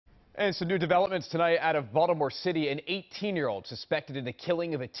And some new developments tonight out of Baltimore City. An 18-year-old suspected in the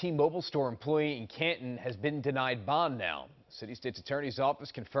killing of a T-Mobile store employee in Canton has been denied bond now. City State's Attorney's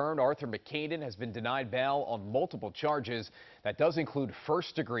Office confirmed Arthur McCaden has been denied bail on multiple charges. That does include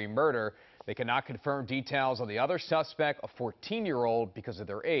first-degree murder. They cannot confirm details on the other suspect, a 14-year-old, because of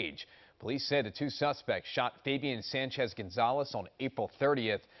their age. Police said the two suspects shot Fabian Sanchez Gonzalez on April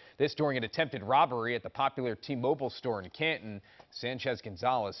 30th. This during an attempted robbery at the popular T-Mobile store in Canton. Sanchez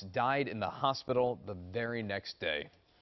Gonzalez died in the hospital the very next day.